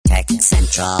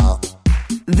Central.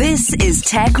 This is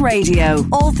Tech Radio.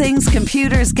 All things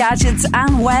computers, gadgets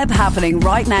and web happening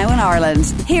right now in Ireland.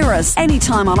 Hear us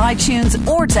anytime on iTunes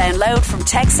or download from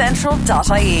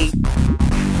techcentral.ie.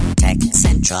 Tech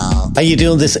Central. How you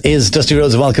doing? This is Dusty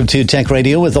Rhodes. Welcome to Tech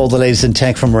Radio with all the latest in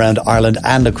tech from around Ireland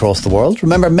and across the world.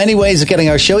 Remember, many ways of getting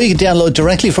our show. You can download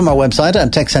directly from our website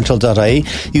at techcentral.ie.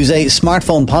 Use a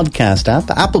smartphone podcast app,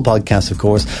 Apple Podcasts, of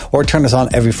course, or turn us on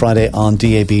every Friday on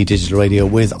DAB Digital Radio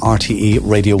with RTE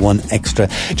Radio 1 Extra.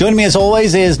 Joining me as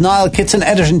always is Niall Kitson,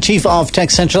 Editor-in-Chief of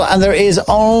Tech Central, and there is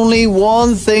only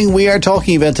one thing we are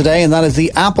talking about today, and that is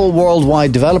the Apple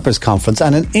Worldwide Developers Conference,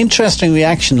 and an interesting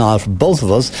reaction, Niall, from both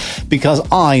of us, because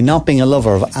I, not being a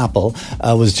lover of Apple,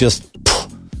 was just...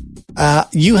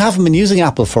 you haven't been using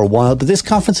Apple for a while, but this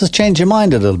conference has changed your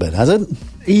mind a little bit, has it?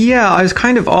 Yeah, I was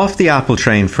kind of off the Apple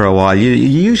train for a while. You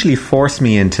usually force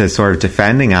me into sort of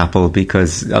defending Apple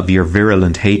because of your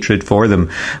virulent hatred for them.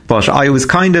 But I was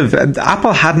kind of...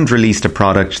 Apple hadn't released a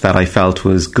product that I felt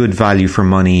was good value for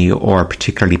money or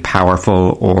particularly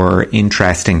powerful or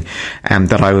interesting,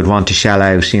 that I would want to shell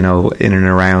out, in and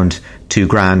around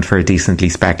 $2,000 for a decently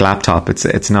spec laptop.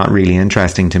 It's not really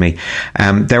interesting to me.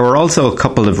 There were also a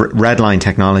couple of redline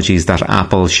technologies that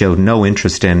Apple showed no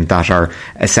interest in that are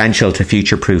essential to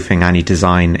future-proofing any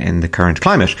design in the current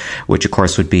climate, which of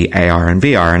course would be AR and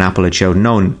VR, and Apple had showed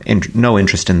no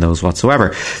interest in those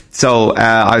whatsoever. So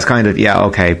I was kind of,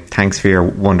 okay, thanks for your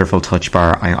wonderful touch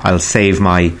bar. I'll save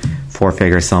my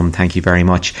four-figure sum, thank you very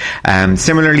much.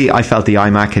 Similarly, I felt the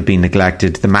iMac had been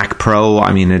neglected. The Mac Pro,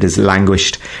 it has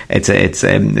languished. It's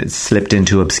slipped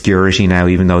into obscurity now,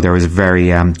 even though there was a very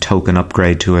token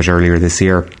upgrade to it earlier this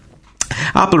year.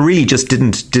 Apple really just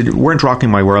weren't rocking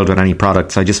my world with any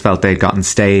products. I just felt they'd gotten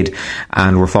stayed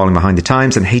and were falling behind the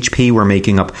times. And HP were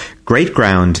making up great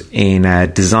ground in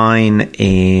design,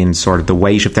 in sort of the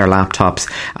weight of their laptops,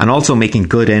 and also making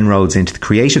good inroads into the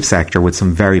creative sector with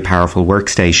some very powerful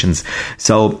workstations.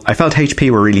 So I felt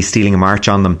HP were really stealing a march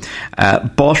on them.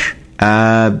 But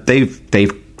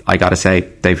they've I gotta say,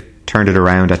 they've turned it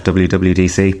around at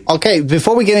WWDC. Okay,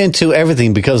 before we get into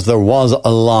everything, because there was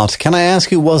a lot, can I ask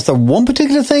you, was there one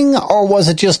particular thing, or was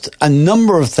it just a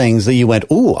number of things that you went,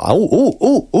 I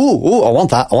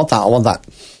want that?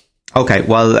 Okay,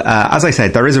 well, as I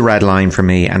said, there is a red line for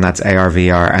me, and that's AR,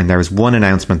 VR, and there was one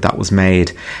announcement that was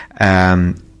made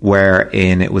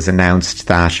wherein it was announced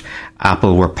that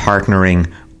Apple were partnering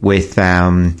with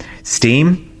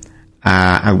Steam,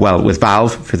 with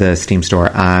Valve for the Steam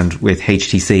Store and with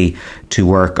HTC to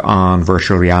work on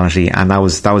virtual reality, and that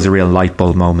was a real light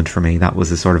bulb moment for me. That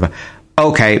was a sort of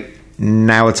okay,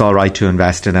 now it's all right to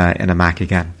invest in a Mac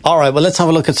again. All right, well, let's have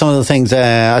a look at some of the things.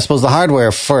 I suppose the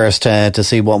hardware first, to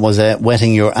see what was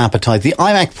whetting your appetite. The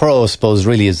iMac Pro, I suppose,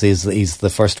 really is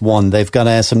the first one. They've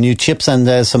got some new chips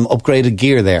and some upgraded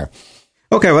gear there.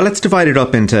 Okay, well, let's divide it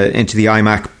up into the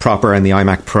iMac proper and the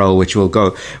iMac Pro, which will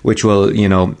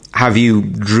have you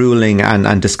drooling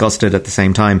and disgusted at the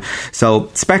same time. So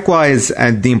spec-wise,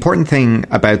 the important thing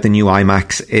about the new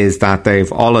iMacs is that they've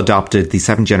all adopted the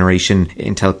 7th generation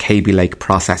Intel Kaby Lake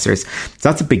processors. So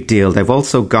that's a big deal. They've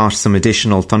also got some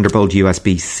additional Thunderbolt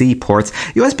USB-C ports.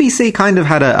 USB-C kind of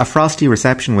had a frosty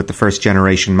reception with the first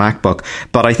generation MacBook,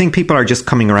 but I think people are just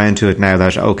coming around to it now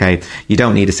that, okay, you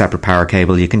don't need a separate power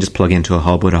cable. You can just plug into a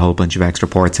hub with a whole bunch of extra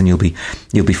ports and you'll be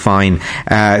fine.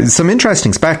 Some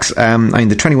interesting specs.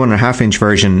 The 21.5-inch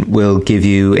version will give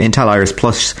you Intel Iris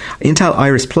Plus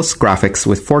graphics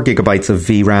with 4 gigabytes of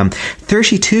VRAM,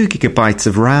 32 gigabytes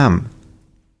of RAM.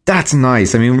 That's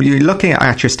nice. You're looking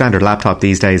at your standard laptop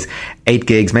these days, 8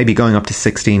 gigs, maybe going up to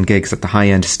 16 gigs at the high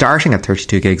end. Starting at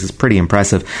 32 gigs is pretty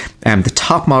impressive. The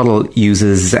top model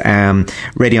uses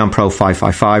Radeon Pro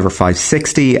 555 or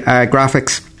 560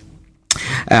 graphics.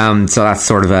 So that's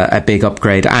sort of a big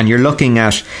upgrade, and you're looking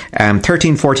at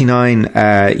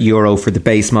 €1349 for the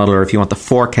base model, or if you want the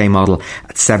 4K model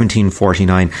at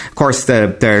 $1749. Of course,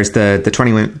 there's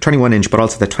the 21 inch, but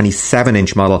also the 27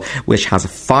 inch model, which has a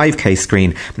 5K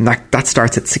screen, and that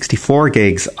starts at 64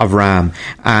 gigs of RAM,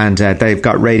 and they've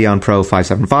got Radeon Pro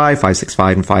 575,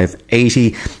 565, and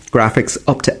 580 graphics,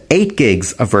 up to 8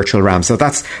 gigs of virtual RAM. So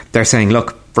they're saying,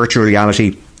 look, virtual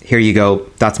reality, here you go,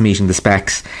 that's meeting the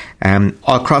specs.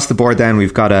 Across the board then,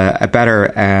 we've got a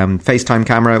better FaceTime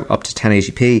camera up to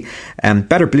 1080p,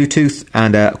 better Bluetooth,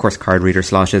 and of course card reader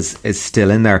slot is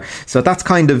still in there. So that's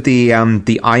kind of the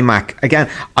iMac. Again,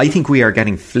 I think we are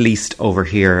getting fleeced over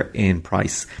here in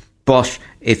price. But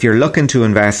if you're looking to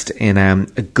invest in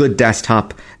a good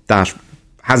desktop that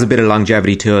has a bit of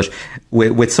longevity to it,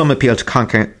 with some appeal to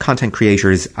content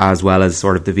creators as well as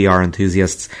sort of the VR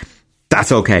enthusiasts,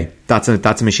 that's okay. That's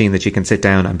a machine that you can sit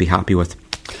down and be happy with.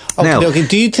 Okay.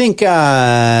 Do you think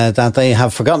that they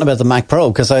have forgotten about the Mac Pro?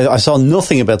 Because I saw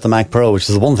nothing about the Mac Pro, which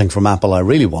is the one thing from Apple I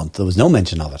really want. There was no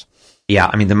mention of it. Yeah,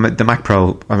 I mean, the Mac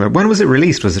Pro, when was it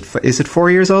released? Is it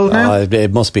 4 years old now?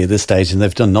 It must be at this stage, and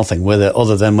they've done nothing with it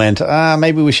other than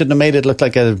maybe we shouldn't have made it look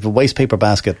like a waste paper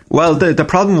basket. Well, the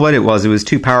problem with it was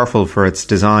too powerful for its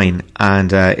design,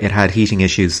 and it had heating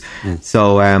issues.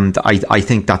 So I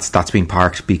think that's been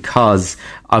parked because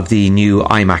of the new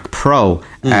iMac Pro,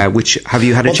 which, have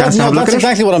you had a chance to have a look at it? That's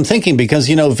exactly what I'm thinking, because,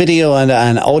 video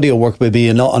and audio work will be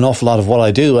an awful lot of what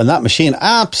I do, and that machine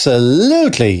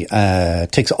absolutely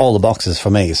ticks all the boxes for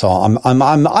me. So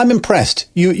I'm impressed.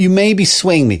 You maybe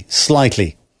swing me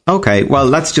slightly. Okay, well,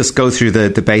 let's just go through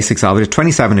the basics of it. A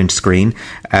 27-inch screen,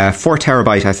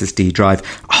 4TB SSD drive,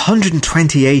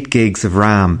 128 gigs of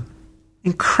RAM.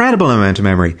 Incredible amount of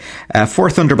memory. 4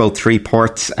 Thunderbolt 3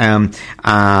 ports,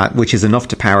 which is enough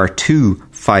to power 2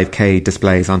 5K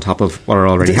displays on top of what it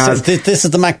already has. This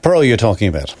is the Mac Pro you're talking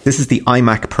about. This is the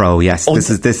iMac Pro. Yes, this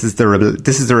is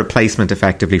the replacement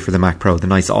effectively for the Mac Pro, the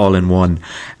nice all-in-one.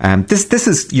 This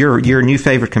is your new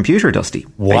favorite computer, Dusty.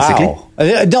 Wow.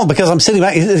 Basically. No, because I'm sitting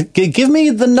back. Give me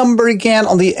the number again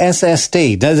on the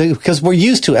SSD, because we're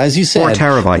used to, as you said, 4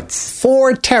 terabytes.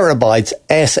 4 terabytes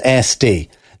SSD.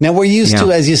 Now, we're used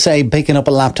to, as you say, picking up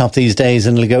a laptop these days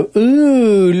and it'll go,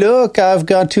 ooh, look, I've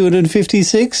got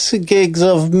 256 gigs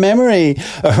of memory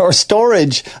or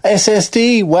storage,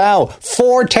 SSD. Wow,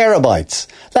 4 terabytes.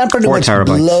 That pretty much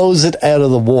blows it out of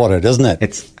the water, doesn't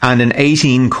it? And an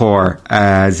 18-core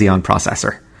Xeon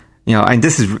processor. And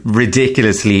this is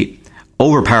ridiculously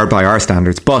overpowered by our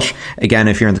standards. But again,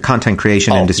 if you're in the content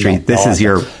creation industry, this is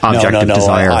your object of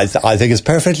desire. I think it's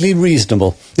perfectly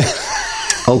reasonable.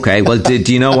 Okay, well, do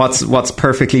you know what's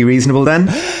perfectly reasonable then?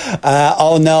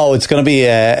 It's going to be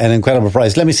an incredible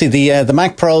price. Let me see. The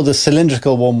Mac Pro, the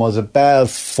cylindrical one, was about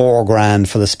 $4,000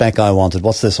 for the spec I wanted.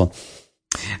 What's this one?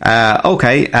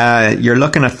 You're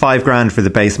looking at $5,000 for the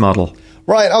base model.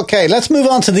 Right. Okay. Let's move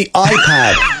on to the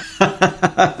iPad.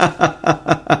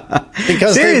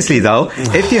 Because seriously, though,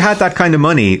 if you had that kind of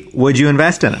money, would you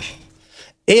invest in it?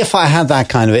 If I had that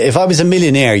kind of if I was a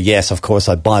millionaire, yes, of course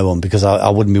I'd buy one, because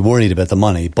I wouldn't be worried about the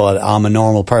money, but I'm a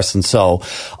normal person, so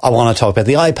I want to talk about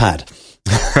the iPad.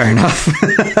 Fair enough.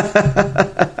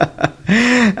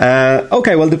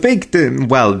 Okay, well,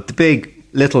 the big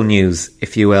little news,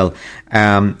 if you will.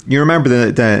 You remember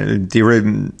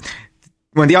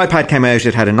when the iPad came out,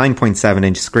 it had a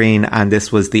 9.7-inch screen, and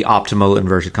this was the optimal,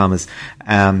 inverted commas,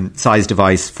 size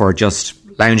device for just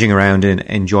lounging around and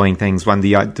enjoying things. When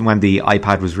the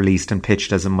iPad was released and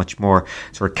pitched as a much more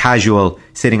sort of casual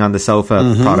sitting on the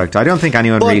sofa product, I don't think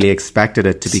anyone really expected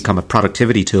it to become a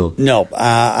productivity tool. No,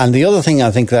 and the other thing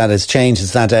I think that has changed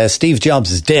is that Steve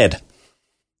Jobs is dead.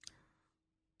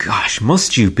 Gosh,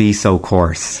 must you be so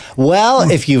coarse? Well,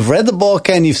 if you've read the book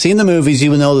and you've seen the movies, you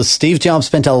will know that Steve Jobs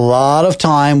spent a lot of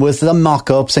time with the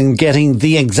mock-ups and getting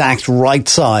the exact right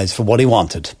size for what he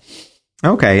wanted.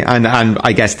 Okay, and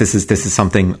I guess this is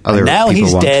something other now people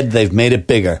he's want. dead. They've made it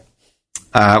bigger.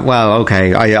 Well,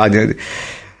 okay, I'm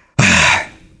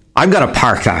going to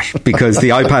park that, because the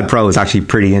iPad Pro is actually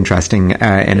pretty interesting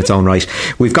in its own right.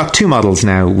 We've got two models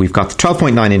now. We've got the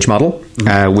 12.9-inch model,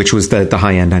 which was the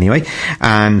high end anyway,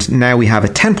 and now we have a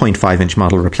 10.5-inch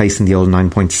model replacing the old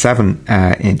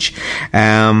 9.7-inch.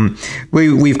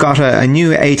 We've got a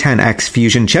new A10X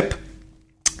Fusion chip.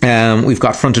 We've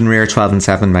got front and rear 12 and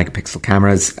 7 megapixel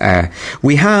cameras.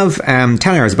 We have 10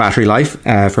 hours of battery life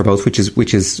for both,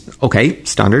 which is okay,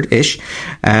 standard-ish.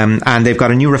 And they've got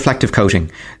a new reflective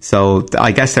coating. So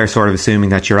I guess they're sort of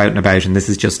assuming that you're out and about, and this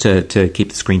is just to keep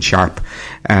the screen sharp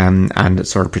and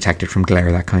sort of protect it from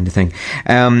glare, that kind of thing.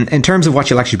 In terms of what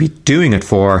you'll actually be doing it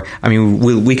for, I mean,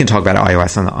 we can talk about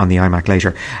iOS on the iMac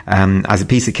later. As a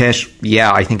piece of kit,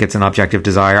 yeah, I think it's an object of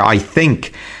desire. I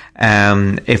think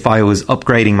if I was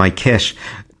upgrading my kit,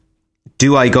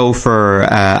 do I go for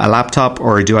a laptop,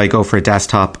 or do I go for a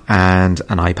desktop and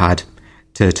an iPad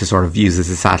to sort of use as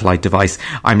a satellite device?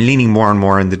 I'm leaning more and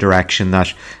more in the direction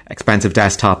that expensive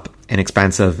desktop,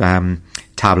 inexpensive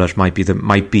tablet might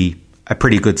be a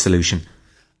pretty good solution.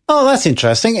 Oh, that's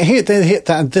interesting.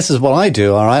 This is what I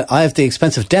do, all right? I have the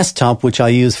expensive desktop, which I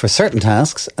use for certain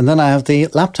tasks, and then I have the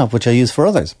laptop, which I use for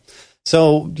others.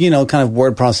 So, kind of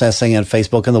word processing and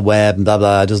Facebook and the web and blah,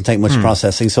 blah, it doesn't take much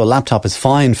processing. So a laptop is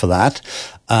fine for that.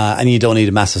 And you don't need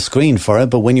a massive screen for it.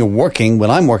 But when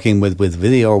I'm working with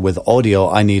video or with audio,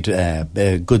 I need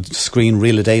a good screen,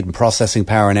 real estate and processing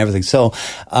power and everything. So,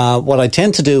 what I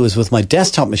tend to do is with my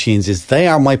desktop machines is they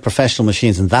are my professional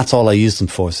machines and that's all I use them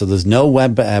for. So there's no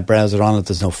web browser on it.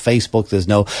 There's no Facebook. There's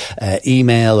no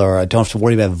email, or I don't have to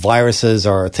worry about viruses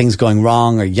or things going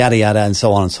wrong or yada, yada, and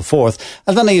so on and so forth.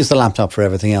 And then I use the laptop for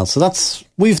everything else. So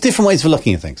we've different ways of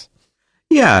looking at things.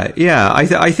 Yeah.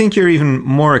 I think you're even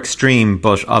more extreme,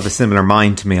 but of a similar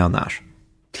mind to me on that.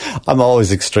 I'm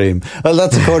always extreme. Well,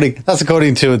 that's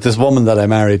according to this woman that I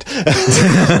married. But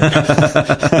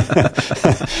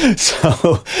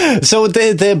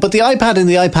the iPad and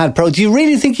the iPad Pro, do you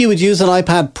really think you would use an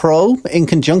iPad Pro in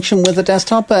conjunction with a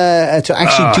desktop to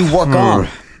actually do work on?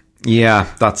 Yeah,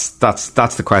 that's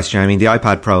the question. I mean, the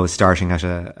iPad Pro is starting at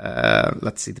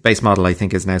let's see, the base model I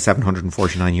think is now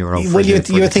 €749. Well,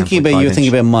 you're thinking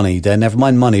about money. Never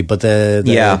mind money, but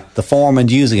the form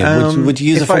and using it. Would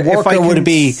you use it for work, or would it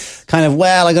be kind of,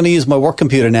 I'm going to use my work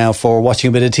computer now for watching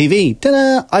a bit of TV?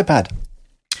 Ta-da, iPad.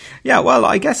 Yeah, well,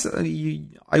 I guess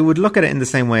I would look at it in the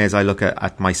same way as I look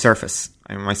at my Surface.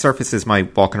 I mean, my Surface is my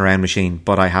walking around machine,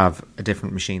 but I have a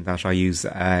different machine that I use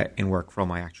in work for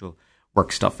my actual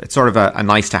work stuff. It's sort of a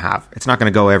nice to have. It's not going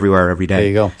to go everywhere every day. There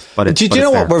you go. But do you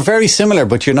know what? We're very similar,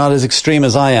 but you're not as extreme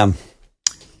as I am.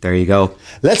 There you go.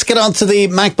 Let's get on to the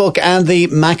MacBook and the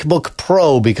MacBook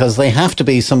Pro, because they have to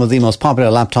be some of the most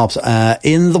popular laptops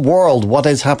in the world. What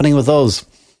is happening with those?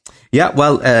 Yeah,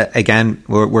 well, again,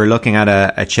 we're looking at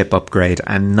a chip upgrade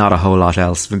and not a whole lot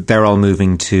else. They're all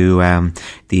moving to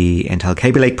the Intel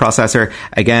Kaby Lake processor.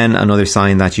 Again, another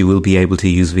sign that you will be able to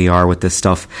use VR with this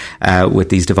stuff, with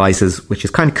these devices, which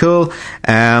is kind of cool.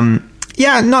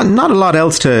 Yeah, not a lot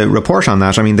else to report on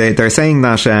that. I mean, they're saying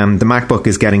that the MacBook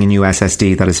is getting a new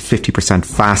SSD that is 50%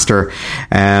 faster.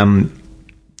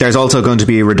 There's also going to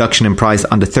be a reduction in price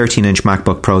on the 13-inch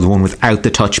MacBook Pro, the one without the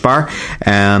touch bar.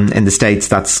 In the States,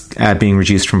 that's being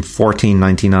reduced from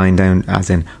 $1,499 down,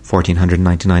 as in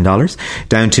 $1,499,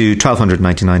 down to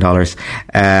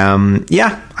 $1,299.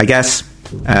 Yeah, I guess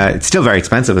it's still very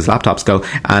expensive as laptops go.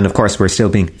 And of course, we're still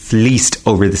being fleeced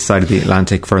over this side of the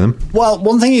Atlantic for them. Well,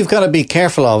 one thing you've got to be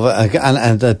careful of,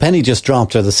 and the penny just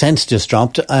dropped, or the cent just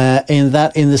dropped, in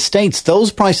that in the States,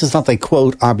 those prices that they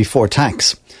quote are before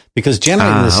tax. Because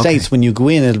generally in the States, when you go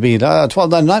in, it'll be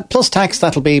 $12.99 plus tax,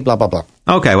 that'll be blah, blah, blah.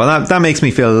 Okay, well, that makes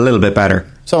me feel a little bit better.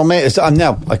 So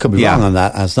now, I could be wrong on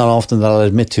that. It's not often that I'll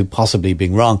admit to possibly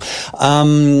being wrong.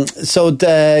 So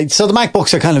the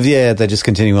MacBooks are kind of, they're just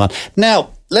continuing on. Now,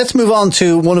 let's move on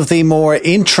to one of the more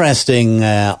interesting,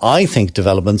 I think,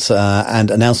 developments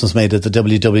and announcements made at the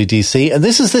WWDC. And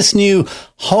this new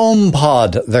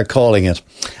HomePod, they're calling it.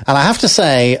 And I have to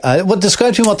say,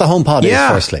 describe to me what the HomePod is,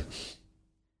 firstly.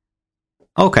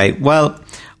 Okay, well,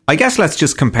 I guess let's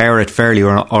just compare it fairly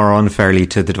or unfairly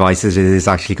to the devices it is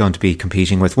actually going to be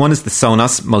competing with. One is the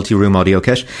Sonos multi-room audio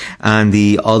kit, and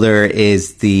the other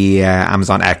is the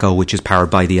Amazon Echo, which is powered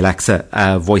by the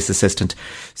Alexa voice assistant.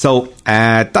 So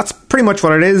that's pretty much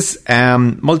what it is.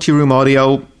 Multi-room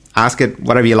audio. Ask it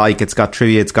whatever you like. It's got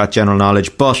trivia, it's got general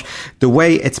knowledge, but the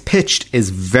way it's pitched is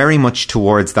very much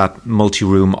towards that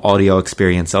multi-room audio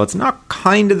experience. So it's not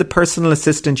kind of the personal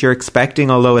assistant you're expecting,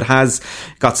 although it has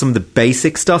got some of the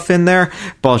basic stuff in there,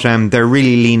 but they're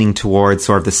really leaning towards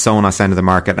sort of the Sonos end of the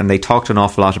market, and they talked an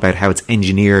awful lot about how it's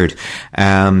engineered,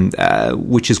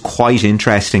 which is quite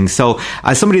interesting. So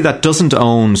as somebody that doesn't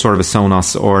own sort of a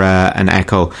Sonos or an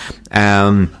Echo,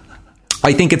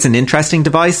 I think it's an interesting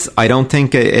device. I don't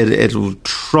think it'll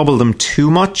trouble them too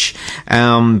much,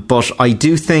 but I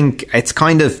do think it's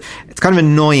kind of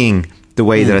annoying the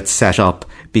way that it's set up,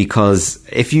 because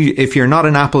if you're not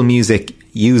an Apple Music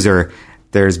user,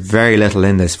 there's very little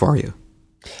in this for you.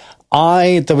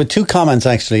 There were two comments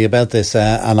actually about this,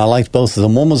 and I liked both of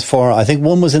them. One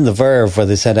was in the Verve, where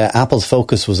they said Apple's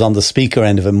focus was on the speaker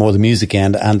end of it, more the music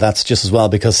end, and that's just as well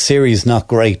because Siri's not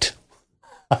great.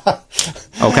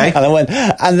 Okay.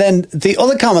 And then the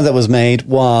other comment that was made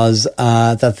was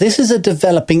that this is a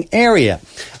developing area.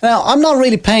 Now, I'm not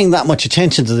really paying that much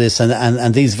attention to this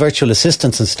and these virtual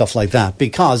assistants and stuff like that,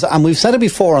 because, and we've said it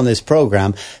before on this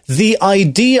program, the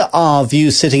idea of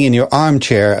you sitting in your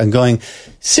armchair and going,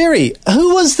 Siri,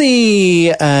 who was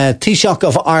the Taoiseach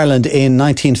of Ireland in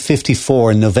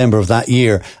 1954 in November of that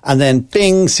year? And then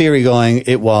bing, Siri going,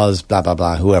 it was blah, blah,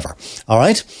 blah, whoever. All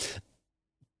right.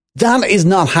 That is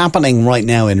not happening right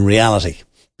now in reality,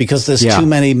 because there's too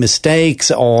many mistakes,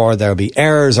 or there'll be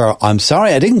errors, or I'm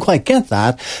sorry, I didn't quite get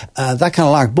that, that kind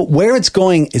of lark. But where it's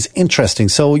going is interesting.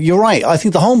 So you're right. I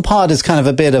think the HomePod is kind of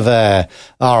a bit of a,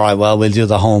 all right, well, we'll do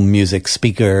the home music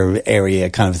speaker area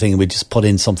kind of thing. We just put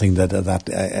in something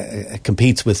that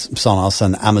competes with Sonos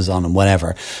and Amazon and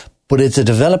whatever. But it's a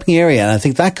developing area, and I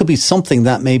think that could be something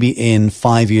that maybe in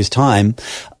 5 years' time,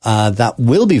 that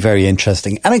will be very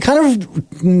interesting. And it kind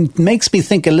of makes me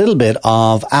think a little bit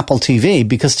of Apple TV,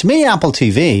 because to me, Apple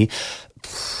TV,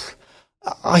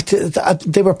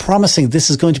 they were promising this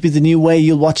is going to be the new way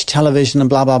you'll watch television and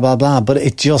blah, blah, blah, blah. But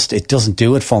it doesn't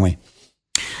do it for me.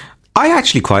 I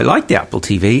actually quite like the Apple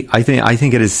TV. I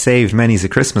think it has saved many's a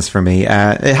Christmas for me.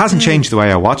 It hasn't changed the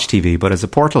way I watch TV, but as a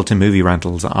portal to movie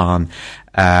rentals on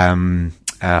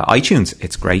iTunes,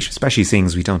 it's great, especially seeing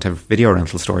as we don't have video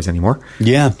rental stores anymore.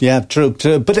 Yeah, true.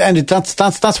 But and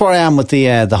that's where I am with the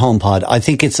HomePod. I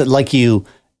think it's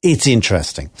it's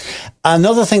interesting.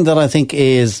 Another thing that I think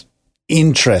is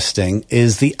interesting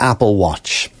is the Apple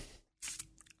Watch.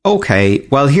 Okay,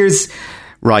 well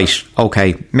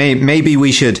maybe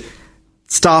we should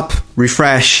stop,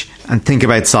 refresh, and think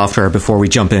about software before we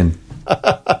jump in.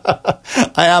 I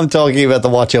am talking about the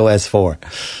watchOS 4.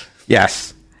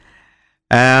 Yes.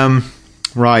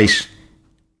 Right.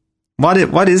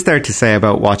 What is there to say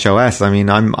about watchOS? I mean,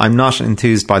 I'm not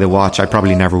enthused by the watch. I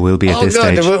probably never will be at this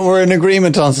stage. We're in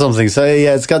agreement on something. So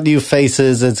yeah, it's got new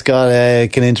faces. It's got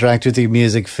can interact with your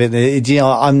music.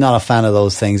 I'm not a fan of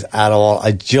those things at all.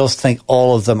 I just think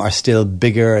all of them are still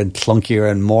bigger and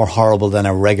clunkier and more horrible than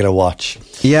a regular watch.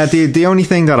 Yeah, the only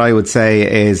thing that I would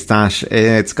say is that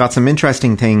it's got some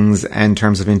interesting things in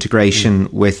terms of integration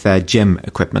with gym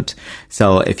equipment.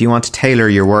 So if you want to tailor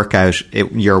your workout,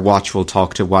 your watch will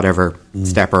talk to whatever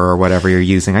stepper or whatever you're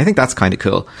using. I think that's kind of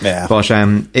cool. Yeah. But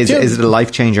is it a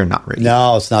life changer? Not really.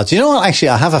 No, it's not. Do you know what? Actually,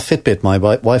 I have a Fitbit. My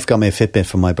wife got me a Fitbit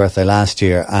for my birthday last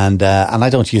year, and I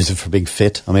don't use it for being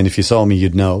fit. I mean, if you saw me,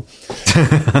 you'd know.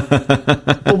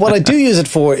 But what I do use it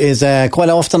for is quite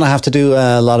often I have to do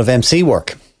a lot of MC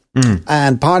work.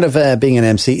 And part of being an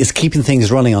MC is keeping things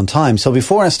running on time. So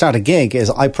before I start a gig, is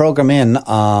I program in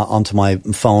onto my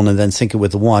phone and then sync it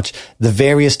with the watch the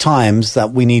various times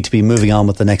that we need to be moving on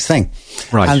with the next thing.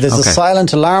 Right. And there's a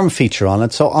silent alarm feature on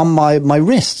it. So on my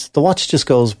wrist, the watch just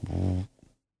goes...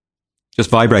 Just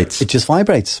vibrates. It just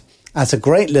vibrates. That's a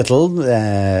great little...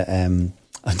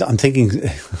 I'm thinking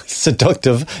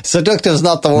seductive. Seductive's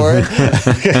not the word.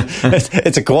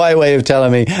 It's a quiet way of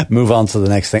telling me move on to the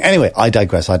next thing. Anyway, I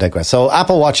digress. So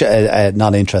Apple Watch,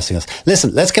 not interesting us.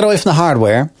 Listen, let's get away from the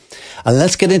hardware and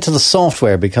let's get into the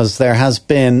software, because there has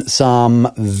been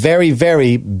some very,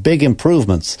 very big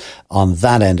improvements on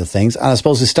that end of things. And I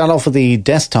suppose we start off with the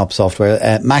desktop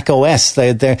software, macOS.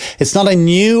 It's not a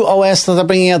new OS that they're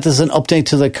bringing out. There's an update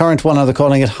to the current one, and they're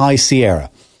calling it High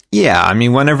Sierra. Yeah, I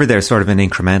mean, whenever there's sort of an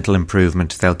incremental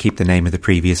improvement, they'll keep the name of the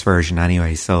previous version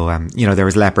anyway. So, there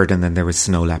was Leopard and then there was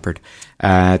Snow Leopard.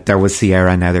 There was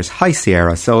Sierra, now there's High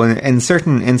Sierra. So in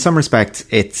some respects,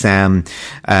 it's an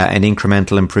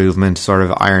incremental improvement, sort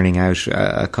of ironing out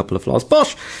a couple of flaws.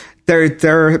 But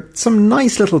there are some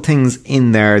nice little things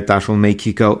in there that will make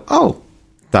you go, oh,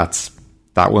 that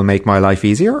will make my life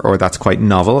easier, or that's quite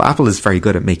novel. Apple is very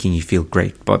good at making you feel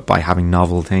great, but by having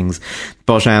novel things.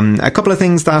 But a couple of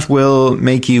things that will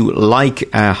make you like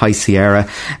High Sierra.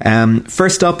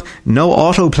 First up, no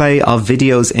autoplay of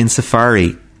videos in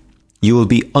Safari. You will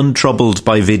be untroubled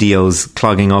by videos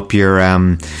clogging up your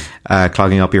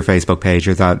Facebook page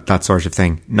or that sort of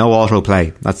thing. No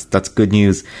autoplay. That's good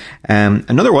news.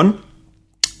 Another one.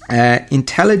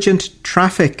 Intelligent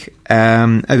traffic,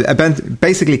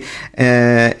 basically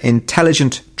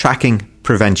intelligent tracking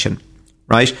prevention,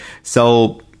 right?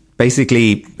 So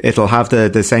basically it'll have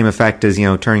the same effect as,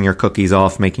 turning your cookies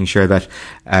off, making sure that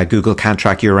Google can't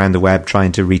track you around the web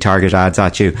trying to retarget ads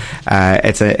at you.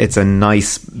 It's a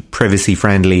nice privacy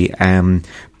friendly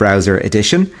browser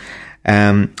edition.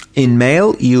 In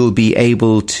Mail, you'll be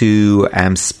able to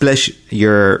split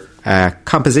your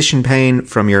composition pane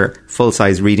from your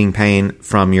full-size reading pane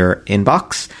from your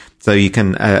inbox. So you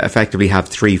can effectively have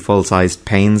 3 full-sized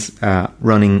panes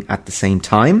running at the same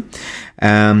time.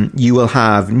 You will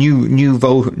have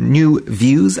new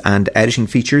views and editing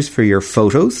features for your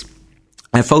photos.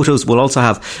 Photos will also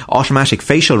have automatic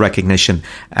facial recognition,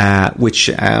 which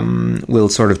will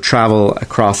sort of travel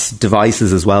across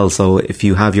devices as well. So if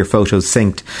you have your photos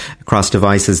synced across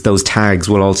devices, those tags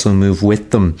will also move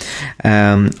with them.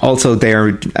 Also, they're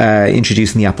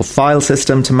introducing the Apple file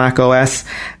system to macOS.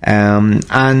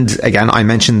 And again, I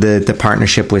mentioned the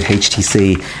partnership with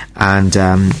HTC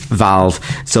and Valve.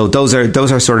 So those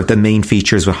are sort of the main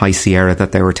features with High Sierra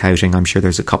that they were touting. I'm sure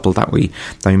there's a couple that we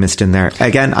missed in there.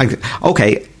 Again,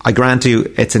 I grant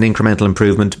you it's an incremental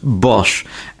improvement, but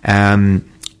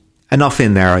enough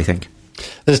in there, I think.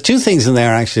 There's two things in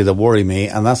there actually that worry me,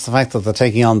 and that's the fact that they're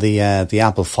taking on the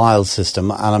Apple file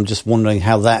system, and I'm just wondering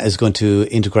how that is going to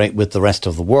integrate with the rest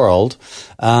of the world.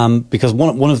 Because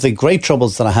one of the great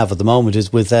troubles that I have at the moment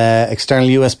is with external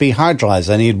USB hard drives.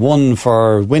 I need one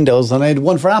for Windows and I need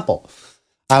one for Apple.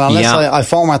 And unless I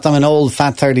format them in old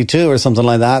FAT32 or something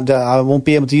like that, I won't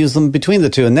be able to use them between the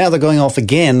two. And now they're going off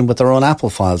again with their own Apple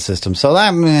file system. So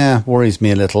that worries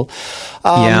me a little.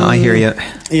 I hear you.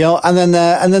 And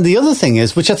then the other thing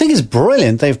is, which I think is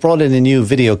brilliant, they've brought in a new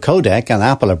video codec, and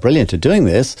Apple are brilliant at doing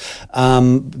this.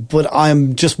 But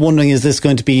I'm just wondering, is this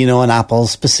going to be, an Apple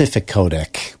specific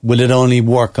codec? Will it only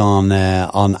work on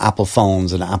Apple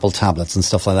phones and Apple tablets and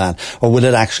stuff like that? Or will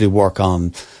it actually work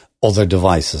on other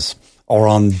devices? Or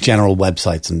on general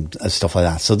websites and stuff like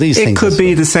that. So these things... It could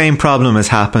be the same problem as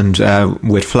happened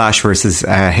with Flash versus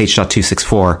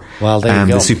H.264. Well, there you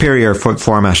go. The superior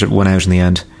format won out in the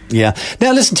end. Yeah.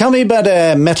 Now, listen, tell me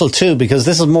about Metal 2, because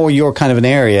this is more your kind of an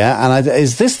area. And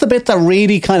is this the bit that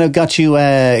really kind of got you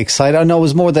excited? I know it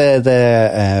was more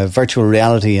the virtual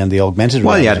reality and the augmented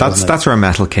reality. Well, yeah, that's where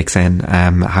Metal kicks in,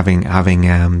 having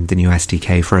the new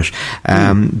SDK for it.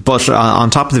 But on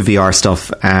top of the VR stuff...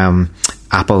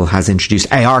 Apple has introduced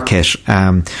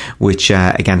ARKit, which,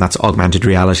 again, that's augmented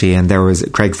reality. And there was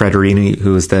Craig Frederini,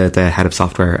 who was the head of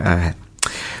software,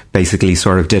 basically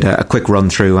sort of did a quick run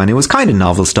through, and it was kind of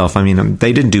novel stuff. I mean,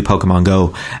 they didn't do Pokemon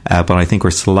Go, but I think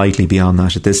we're slightly beyond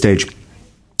that at this stage.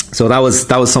 So that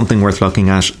was something worth looking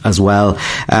at as well.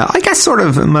 I guess sort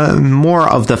of more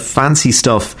of the fancy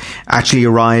stuff actually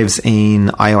arrives in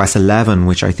iOS 11,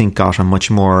 which I think got a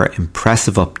much more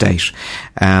impressive update.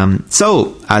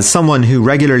 So as someone who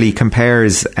regularly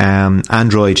compares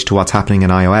Android to what's happening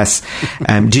in iOS,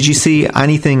 did you see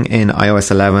anything in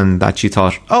iOS 11 that you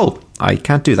thought, oh, I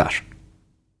can't do that?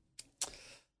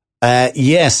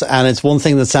 Yes, and it's one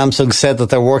thing that Samsung said that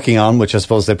they're working on, which I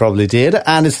suppose they probably did,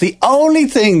 and it's the only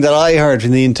thing that I heard in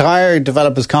the entire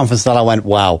developers conference that I went,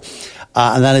 wow.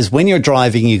 And that is when you're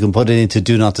driving, you can put it into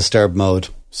do not disturb mode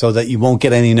so that you won't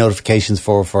get any notifications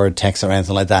for text or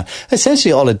anything like that.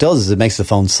 Essentially, all it does is it makes the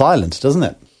phone silent, doesn't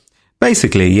it?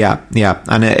 Basically, yeah.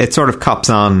 And it sort of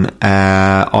cops on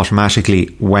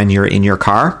automatically when you're in your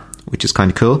car, which is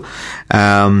kind of cool.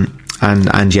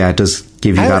 And yeah, it does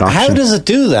give you that option. How does it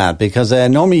do that? Because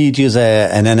normally you'd use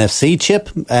an NFC chip,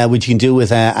 which you can do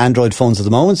with Android phones at the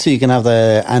moment. So you can have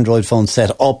the Android phone set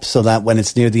up so that when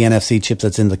it's near the NFC chip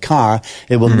that's in the car,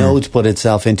 it will know to put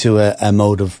itself into a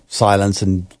mode of silence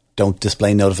and don't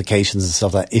display notifications and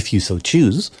stuff like that if you so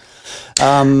choose.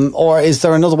 Or is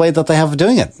there another way that they have of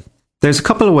doing it? There's a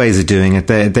couple of ways of doing it.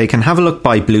 They can have a look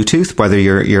by Bluetooth, whether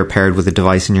you're paired with a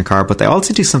device in your car, but they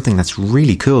also do something that's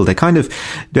really cool. They kind of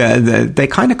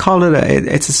call it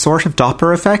it's a sort of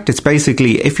Doppler effect. It's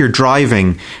basically if you're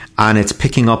driving and it's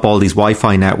picking up all these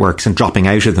Wi-Fi networks and dropping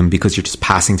out of them because you're just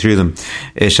passing through them,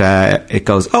 it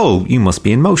goes, oh, you must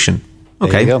be in motion.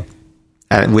 Okay. There you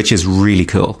go. Which is really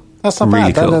cool. That's not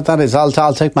really bad. Cool. That is.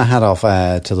 I'll take my hat off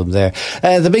to them there.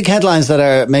 The big headlines that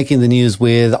are making the news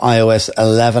with iOS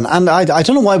 11, and I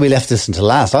don't know why we left this until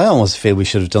last. I almost feel we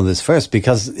should have done this first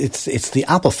because it's the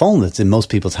Apple phone that's in most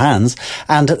people's hands,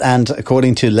 and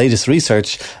according to latest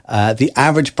research, the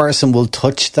average person will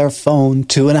touch their phone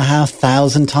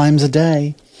 2,500 times a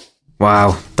day.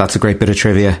 Wow, that's a great bit of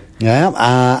trivia. Yeah,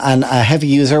 and a heavy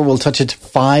user will touch it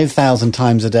 5,000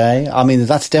 times a day. I mean,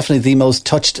 that's definitely the most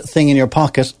touched thing in your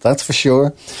pocket, that's for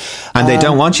sure. And they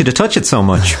don't want you to touch it so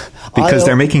much because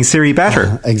they're making Siri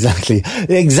better. Exactly.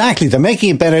 They're making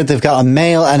it better. They've got a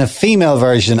male and a female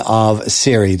version of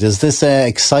Siri. Does this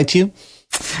excite you?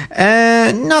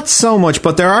 Not so much,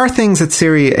 but there are things that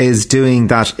Siri is doing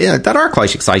that are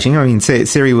quite exciting. I mean,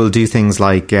 Siri will do things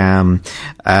like it'll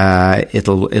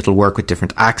work with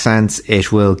different accents.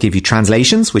 It will give you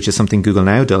translations, which is something Google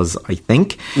Now does, I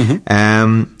think.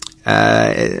 Mm-hmm.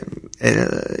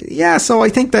 So I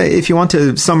think that if you want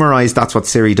to summarize, that's what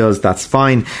Siri does. That's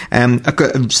fine.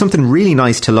 Something really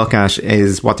nice to look at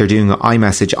is what they're doing with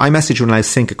iMessage. iMessage will now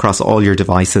sync across all your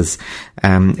devices.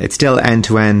 It's still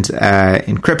end-to-end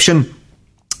encryption.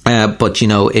 But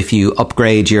if you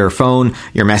upgrade your phone,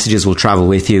 your messages will travel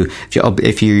with you.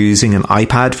 If you're using an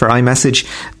iPad for iMessage,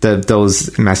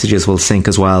 those messages will sync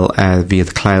as well via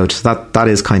the cloud. So that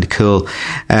is kind of cool.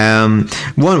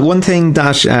 One thing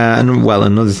that,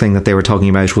 another thing that they were talking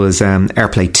about was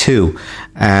AirPlay 2.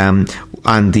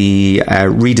 And the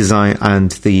redesign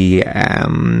and the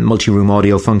multi-room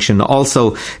audio function.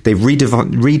 Also, they've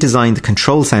redesigned the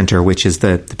control center, which is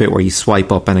the bit where you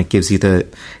swipe up and it gives you the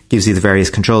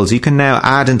various controls. You can now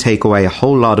add and take away a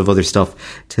whole lot of other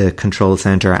stuff to control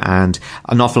center, and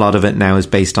an awful lot of it now is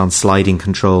based on sliding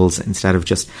controls instead of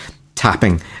just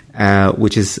tapping,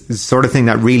 which is the sort of thing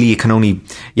that really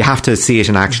you have to see it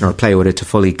in action or play with it to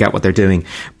fully get what they're doing.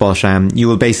 But you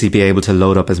will basically be able to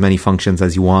load up as many functions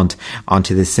as you want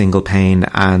onto this single pane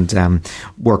and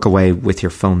work away with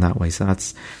your phone that way. So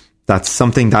that's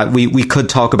something that we could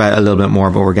talk about a little bit more,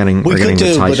 but we're getting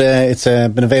tight. But it's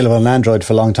been available on Android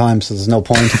for a long time, so there's no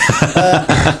point.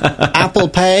 Apple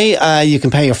Pay, you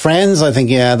can pay your friends. I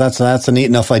think, that's a neat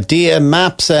enough idea.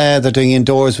 Maps, they're doing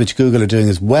indoors, which Google are doing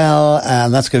as well,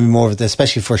 and that's going to be more of it,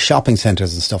 especially for shopping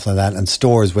centres and stuff like that, and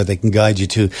stores where they can guide you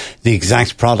to the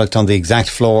exact product on the exact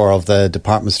floor of the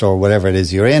department store, whatever it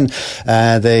is you're in.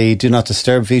 The Do Not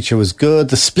Disturb feature was good.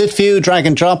 The split view, drag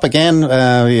and drop again,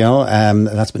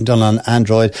 that's been done on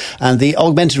Android, and the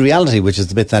augmented reality, which is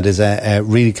the bit that is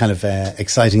really kind of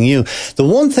exciting you. The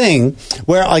one thing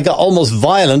where I got almost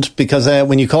violent, because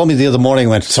when you called me the other morning, I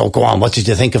went, so go on, what did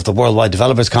you think of the Worldwide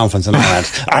Developers Conference? And I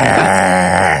went,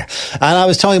 and I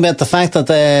was talking about the fact that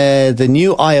the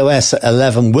new iOS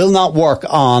 11 will not work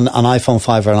on an iPhone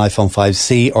 5 or an iPhone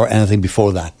 5C or anything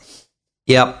before that.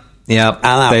 Yep.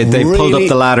 And they pulled up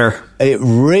the ladder. It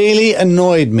really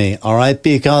annoyed me, all right,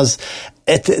 because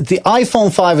the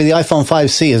iPhone 5 or the iPhone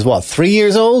 5C is what, 3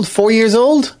 years old, 4 years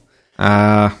old?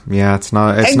 It's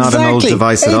not an old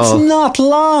device at all. It's not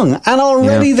long, and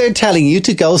already they're telling you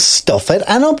to go stuff it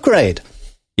and upgrade.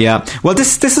 Yeah, well,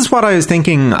 this is what I was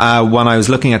thinking when I was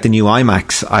looking at the new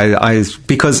iMacs.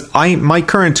 Because my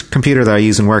current computer that I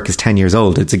use in work is 10 years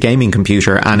old. It's a gaming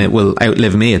computer, and it will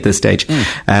outlive me at this stage.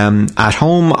 At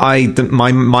home,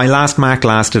 my last Mac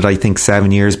lasted, I think,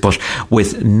 7 years, but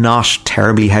with not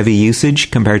terribly heavy usage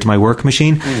compared to my work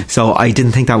machine. So I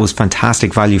didn't think that was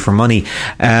fantastic value for money.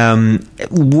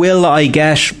 Will I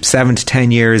get 7 to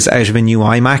 10 years out of a new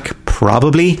iMac?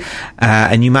 Probably.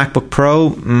 A new MacBook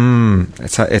Pro?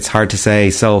 It's hard to say.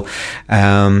 So,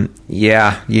 you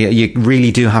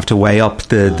really do have to weigh up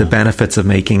the benefits of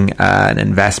making an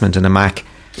investment in a Mac.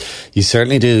 You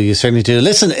certainly do.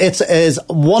 Listen, it is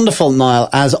wonderful, Niall,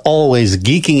 as always,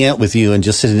 geeking out with you and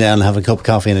just sitting down and having a cup of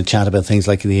coffee and a chat about things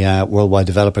like the Worldwide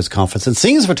Developers Conference. And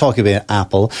seeing as we're talking about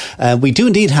Apple, we do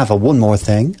indeed have one more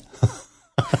thing.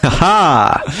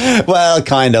 Well,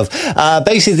 kind of.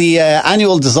 Basically, the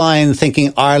annual Design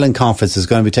Thinking Ireland conference is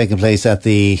going to be taking place at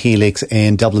the Helix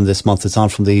in Dublin this month. It's on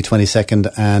from the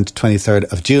 22nd and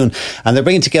 23rd of June. And they're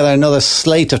bringing together another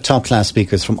slate of top-class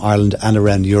speakers from Ireland and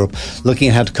around Europe, looking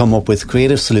at how to come up with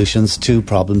creative solutions to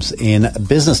problems in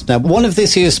business. Now, one of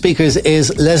this year's speakers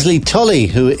is Leslie Tully,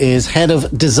 who is Head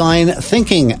of Design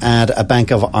Thinking at a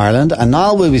Bank of Ireland. And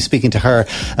Niall will be speaking to her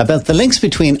about the links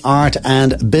between art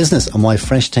and business and why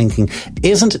fresh thinking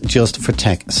isn't just for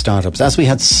tech startups. As we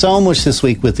had so much this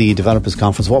week with the Developers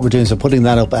Conference, what we're doing is we're putting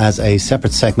that up as a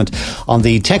separate segment on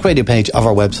the Tech Radio page of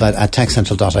our website at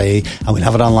techcentral.ie, and we'll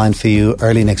have it online for you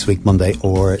early next week, Monday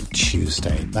or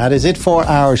Tuesday. That is it for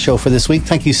our show for this week.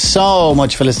 Thank you so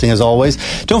much for listening as always.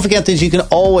 Don't forget that you can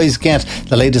always get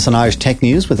the latest on Irish tech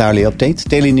news with hourly updates,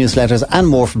 daily newsletters and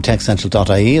more from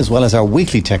techcentral.ie, as well as our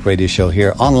weekly Tech Radio show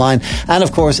here online, and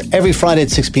of course every Friday at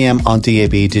 6pm on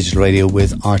DAB Digital Radio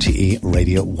with RTE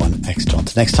Radio 1 Extra.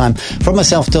 Until next time, from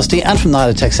myself, Dusty, and from Niall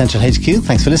at Tech Central HQ,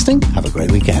 thanks for listening. Have a great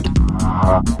weekend.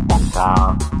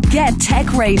 Get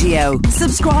Tech Radio.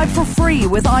 Subscribe for free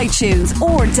with iTunes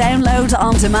or download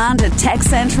on demand at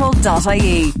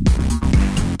techcentral.ie.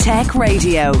 Tech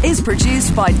Radio is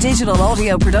produced by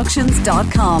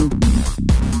digitalaudioproductions.com.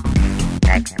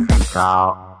 Tech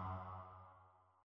Central.